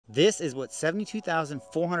This is what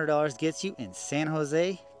 $72,400 gets you in San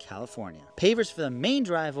Jose, California. Pavers for the main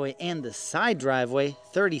driveway and the side driveway,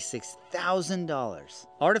 $36,000.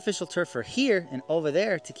 Artificial turf for here and over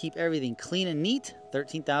there to keep everything clean and neat,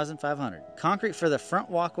 $13,500. Concrete for the front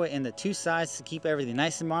walkway and the two sides to keep everything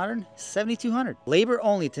nice and modern, $7,200. Labor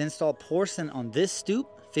only to install porcelain on this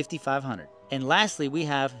stoop, $5,500. And lastly, we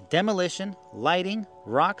have demolition, lighting,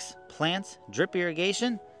 rocks, plants, drip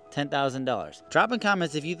irrigation, $10,000. Drop in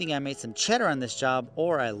comments if you think I made some cheddar on this job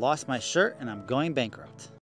or I lost my shirt and I'm going bankrupt.